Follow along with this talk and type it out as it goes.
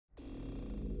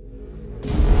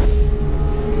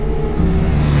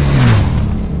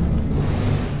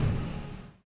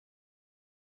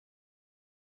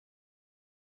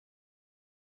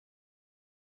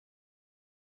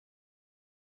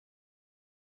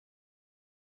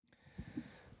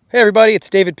Hey everybody, it's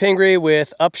David Pingree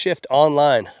with Upshift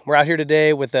Online. We're out here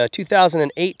today with a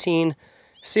 2018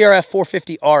 CRF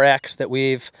 450 RX that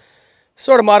we've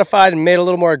sort of modified and made a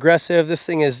little more aggressive. This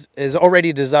thing is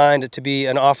already designed to be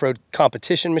an off-road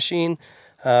competition machine,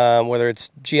 whether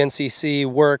it's GNCC,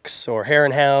 Works, or Hare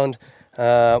and Hound,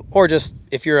 or just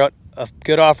if you're a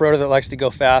good off-roader that likes to go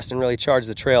fast and really charge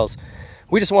the trails.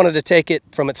 We just wanted to take it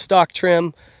from its stock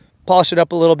trim, polish it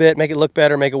up a little bit, make it look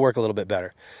better, make it work a little bit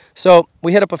better. So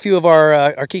we hit up a few of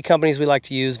our key companies we like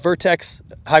to use. Vertex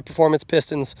high performance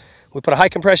pistons. We put a high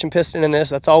compression piston in this.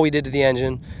 That's all we did to the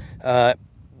engine. The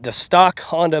stock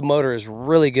Honda motor is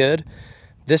really good.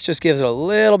 This just gives it a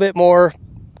little bit more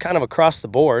kind of across the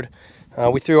board.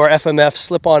 We threw our FMF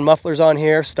slip-on mufflers on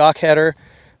here, stock header,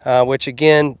 which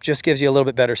again just gives you a little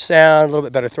bit better sound, a little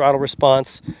bit better throttle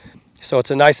response. So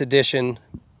it's a nice addition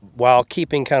while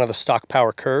keeping kind of the stock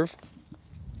power curve,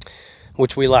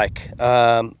 which we like.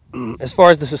 As far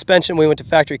as the suspension, we went to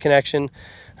factory connection.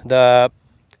 The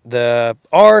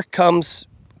R comes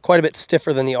quite a bit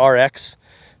stiffer than the RX.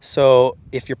 So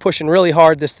if you're pushing really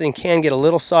hard, this thing can get a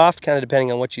little soft, kind of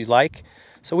depending on what you like.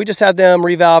 So we just had them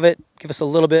revalve it, give us a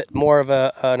little bit more of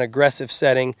an aggressive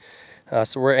setting.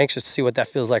 So we're anxious to see what that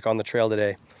feels like on the trail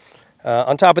today.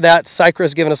 On top of that,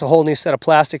 Cycra's given us a whole new set of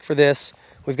plastic for this.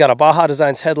 We've got a Baja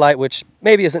Designs headlight, which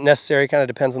maybe isn't necessary, kind of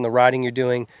depends on the riding you're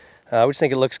doing. We just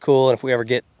think it looks cool, and if we ever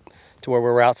get to where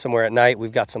we're out somewhere at night,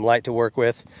 we've got some light to work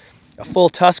with. A full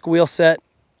Tusk wheel set.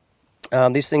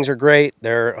 These things are great.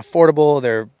 They're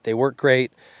affordable. They work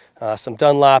great. Some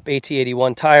Dunlop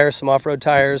AT81 tires, some off-road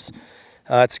tires.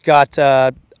 It's got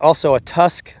also a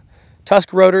Tusk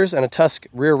rotors and a Tusk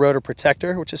rear rotor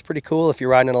protector, which is pretty cool if you're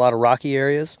riding in a lot of rocky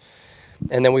areas.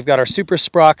 And then we've got our Super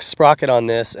Sprocket on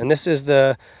this, and this is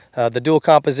the dual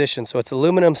composition. So it's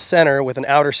aluminum center with an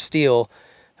outer steel.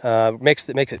 Makes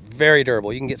it very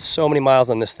durable. You can get so many miles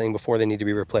on this thing before they need to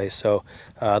be replaced. So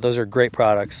those are great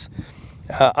products.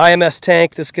 IMS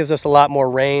tank, this gives us a lot more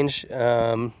range.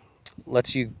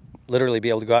 Lets you literally be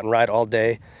able to go out and ride all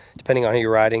day, depending on who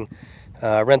you're riding.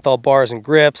 Renthal bars and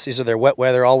grips. These are their wet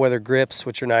weather, all-weather grips,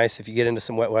 which are nice if you get into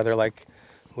some wet weather like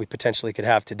we potentially could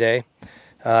have today.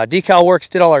 Decal Works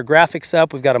did all our graphics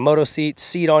up. We've got a moto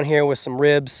seat on here with some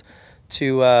ribs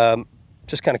to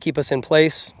just kind of keep us in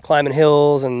place, climbing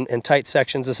hills and tight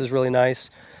sections. This is really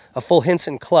nice. A full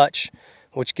Hinson clutch,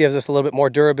 which gives us a little bit more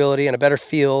durability and a better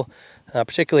feel,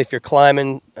 particularly if you're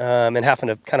climbing and having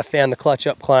to kind of fan the clutch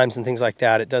up climbs and things like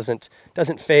that. It doesn't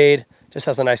fade, just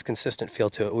has a nice consistent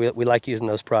feel to it. We like using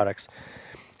those products.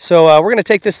 So we're going to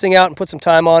take this thing out and put some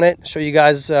time on it, show you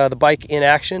guys the bike in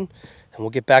action, and we'll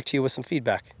get back to you with some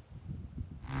feedback.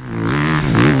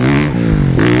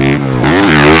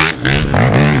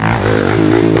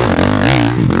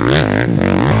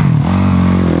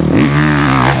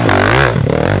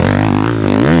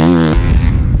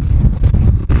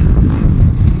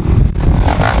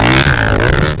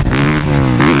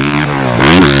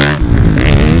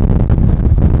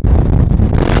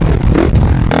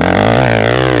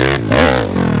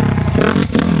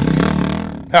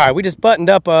 All right, we just buttoned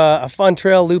up a fun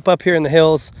trail loop up here in the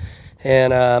hills,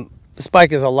 and this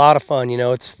bike is a lot of fun. You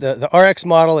know, it's the RX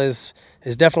model is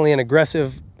definitely an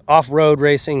aggressive off-road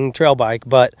racing trail bike,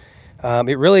 but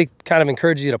it really kind of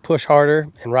encourages you to push harder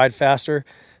and ride faster,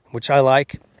 which I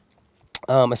like.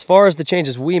 As far as the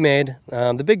changes we made,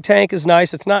 the big tank is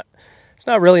nice. It's not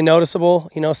really noticeable.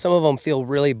 You know, some of them feel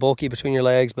really bulky between your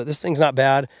legs, but this thing's not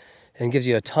bad and gives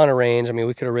you a ton of range. I mean,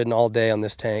 we could have ridden all day on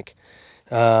this tank.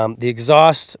 The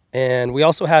exhaust, and we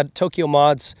also had Tokyo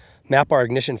Mods map our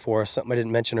ignition for us, something I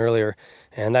didn't mention earlier,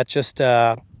 and that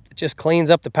just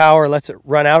cleans up the power, lets it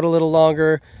run out a little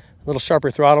longer, a little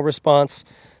sharper throttle response.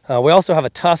 We also have a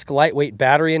Tusk lightweight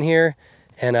battery in here,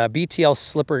 and a BTL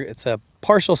slipper. It's a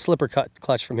partial slipper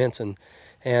clutch from Hinson,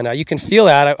 and you can feel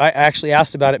that. I actually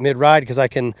asked about it mid-ride because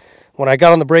when I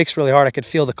got on the brakes really hard, I could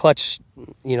feel the clutch,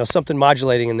 you know, something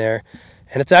modulating in there.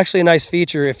 And it's actually a nice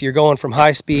feature if you're going from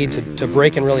high speed to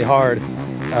braking really hard.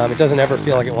 It doesn't ever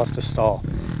feel like it wants to stall,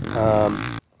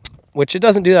 which it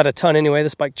doesn't do that a ton anyway.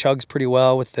 This bike chugs pretty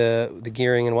well with the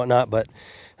gearing and whatnot, but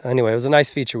anyway, it was a nice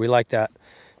feature. We like that.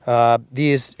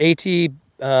 These AT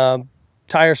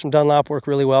tires from Dunlop work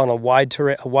really well on a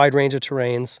wide range of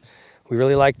terrains. We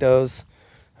really like those.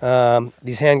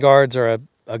 These handguards are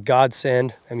a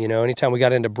godsend. I mean, you know, anytime we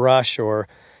got into brush, or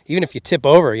even if you tip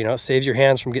over, you know, it saves your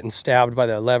hands from getting stabbed by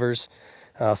the levers.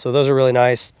 So those are really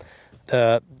nice.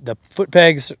 The foot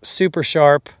pegs, super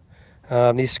sharp.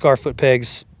 These Scar foot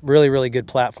pegs, really good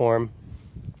platform.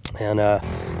 And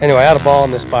anyway, I had a ball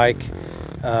on this bike.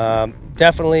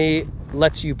 Definitely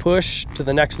lets you push to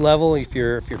the next level if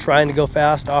you're trying to go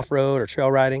fast off-road or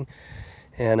trail riding,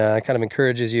 and kind of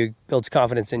encourages you, builds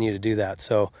confidence in you to do that.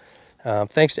 So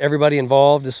thanks to everybody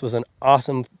involved. This was an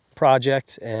awesome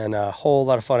project and a whole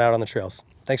lot of fun out on the trails.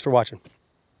 Thanks for watching.